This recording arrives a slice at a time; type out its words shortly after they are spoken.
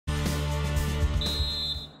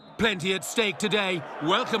Plenty at stake today.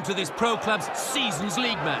 Welcome to this pro club's Seasons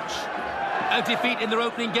League match. A defeat in their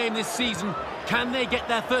opening game this season. Can they get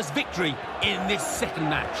their first victory in this second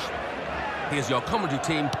match? Here's your commentary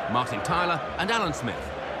team, Martin Tyler and Alan Smith.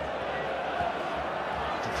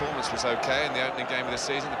 Performance was okay in the opening game of the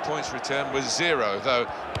season. The points return was 0, though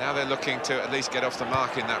now they're looking to at least get off the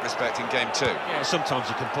mark in that respect in game 2. Yeah, sometimes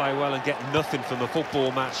you can play well and get nothing from a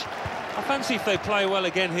football match. I fancy if they play well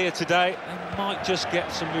again here today, they might just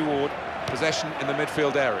get some reward. Possession in the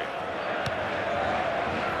midfield area.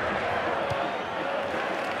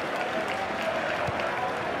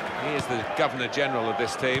 He is the Governor-General of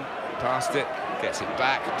this team. Passed it, gets it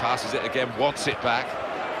back, passes it again, wants it back.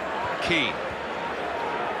 Keane.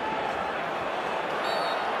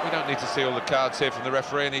 We don't need to see all the cards here from the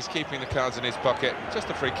referee, and he's keeping the cards in his pocket. Just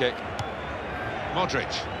a free kick.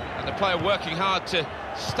 Modric, and the player working hard to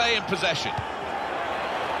stay in possession.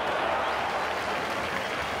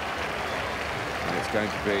 And it's going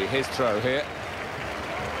to be his throw here.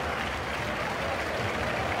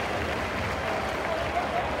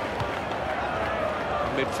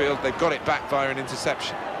 Midfield, they've got it back via an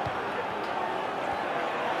interception.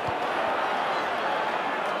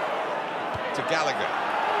 To Gallagher.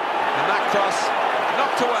 And that cross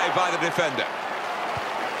knocked away by the defender.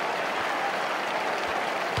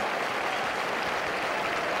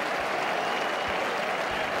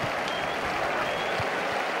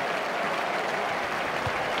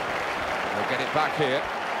 They'll get it back here.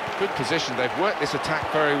 Good position. They've worked this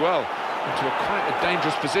attack very well into quite a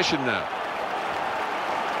dangerous position now.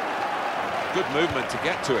 Good movement to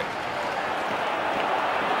get to it.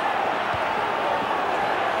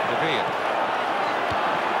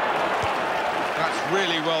 That's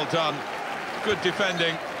really well done. Good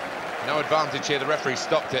defending. No advantage here. The referee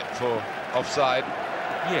stopped it for offside.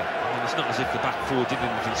 Yeah, I mean, it's not as if the back four did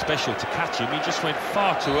anything special to catch him. He just went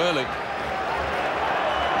far too early.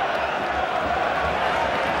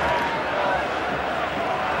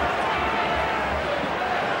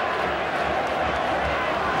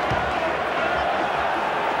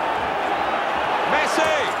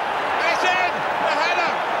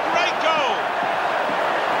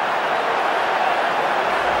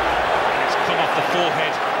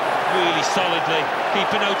 Forehead, really solidly,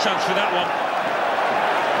 keeping no chance for that one.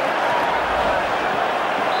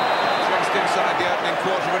 Just inside the opening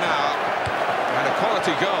quarter of an hour, and a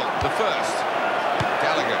quality goal, the first.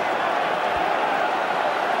 Gallagher.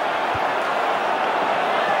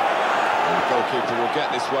 And the goalkeeper will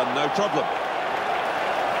get this one, no problem.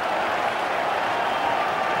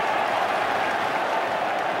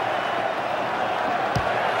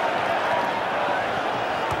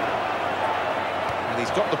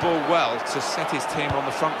 He's got the ball well to set his team on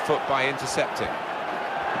the front foot by intercepting.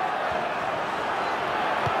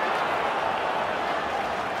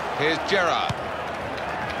 Here's Gerrard.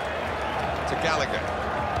 To Gallagher.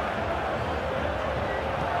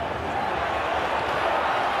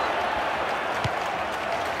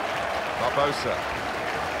 Barbosa.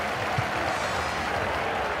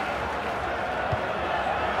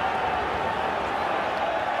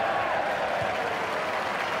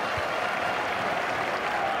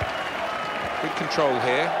 Good control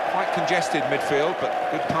here, quite congested midfield,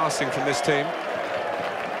 but good passing from this team.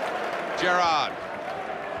 Gerrard.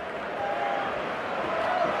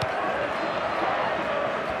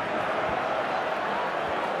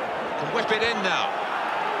 Can whip it in now.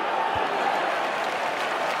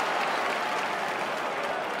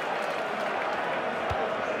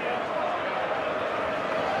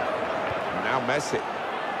 Now Messi.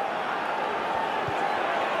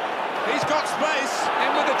 He's got space,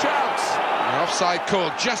 in with a chance. An offside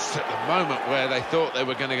call just at the moment where they thought they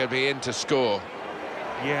were going to be in to score.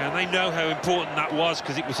 Yeah, and they know how important that was,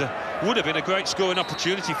 because it would have been a great scoring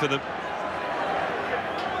opportunity for them.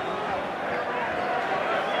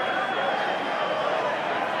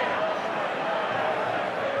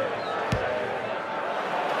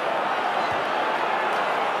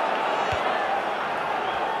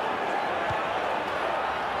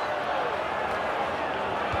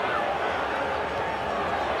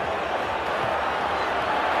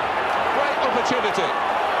 Opportunity.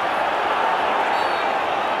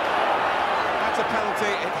 That's a penalty,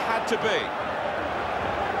 it had to be.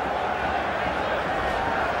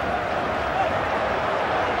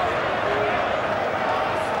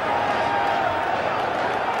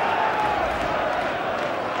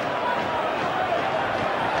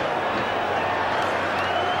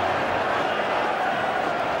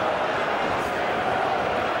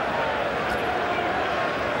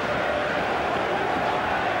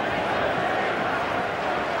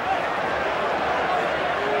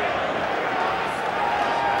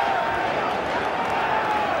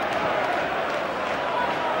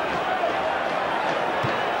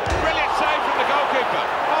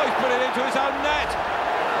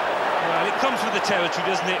 comes with the territory,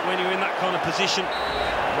 doesn't it, when you're in that kind of position?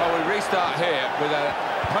 Well, we restart here with a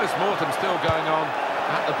post-mortem still going on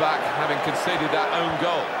at the back, having conceded that own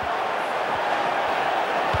goal.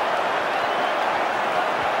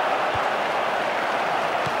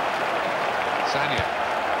 Sanya.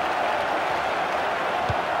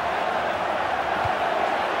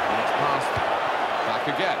 And it's passed back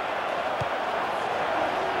again.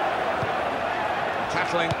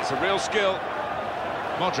 Tackling, it's a real skill.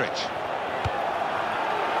 Modric.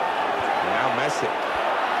 Now Messi.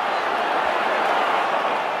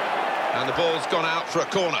 And the ball's gone out for a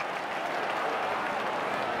corner.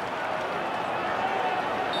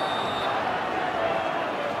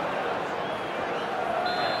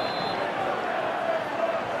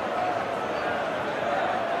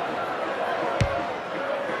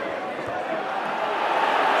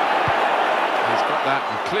 He's got that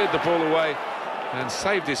and cleared the ball away and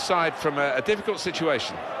saved his side from a difficult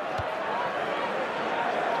situation.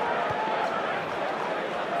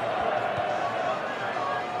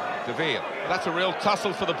 Deville. That's a real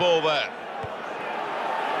tussle for the ball there.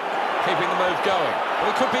 Keeping the move going.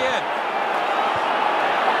 Well, it could be in.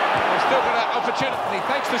 They've still got an opportunity. He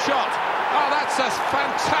takes the shot. Oh, that's a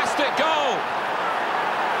fantastic goal.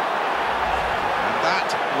 And that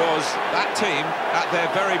was that team at their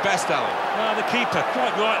very best, Alan. Well, the keeper,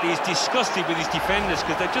 quite rightly, is disgusted with his defenders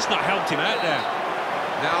because they've just not helped him out there.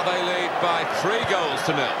 Now they lead by 3 goals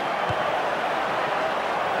to 0.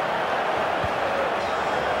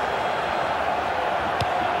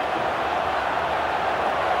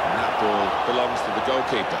 Ball belongs to the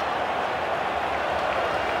goalkeeper.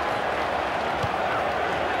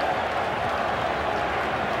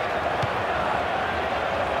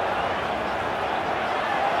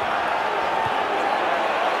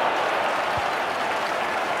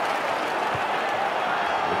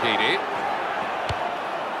 Regidi.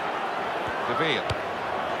 Deville.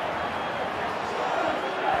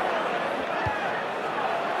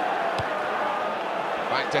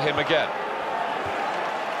 Back to him again.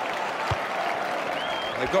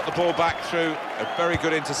 They've got the ball back through a very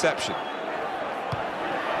good interception.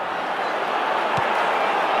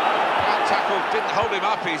 That tackle didn't hold him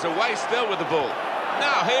up, he's away still with the ball.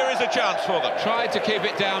 Now here is a chance for them. Tried to keep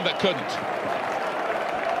it down but couldn't.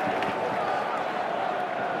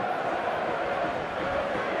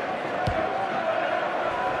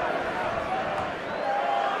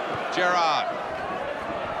 Gerrard.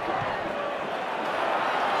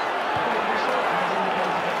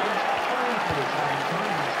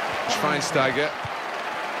 Schweinsteiger.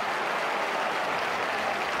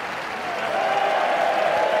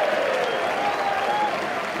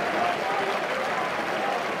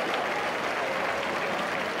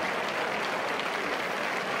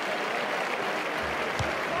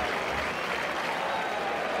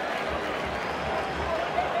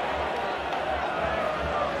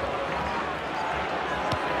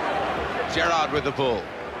 Gerrard with the ball.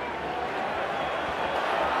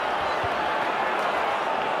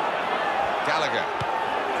 Gallagher.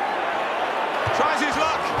 Tries his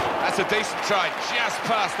luck. That's a decent try, just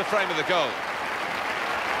past the frame of the goal.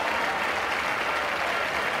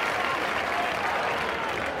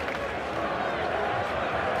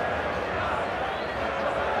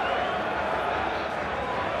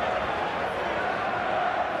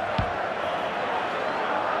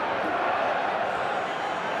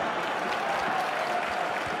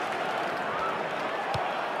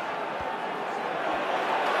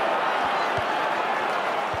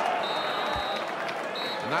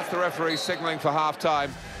 And that's the referee signalling for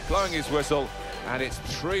half-time, blowing his whistle, and it's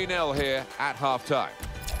 3-0 here at half-time.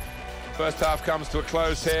 First half comes to a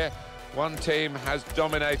close here. One team has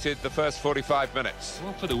dominated the first 45 minutes.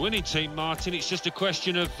 Well, for the winning team, Martin, it's just a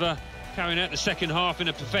question of carrying out the second half in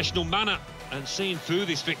a professional manner and seeing through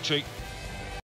this victory.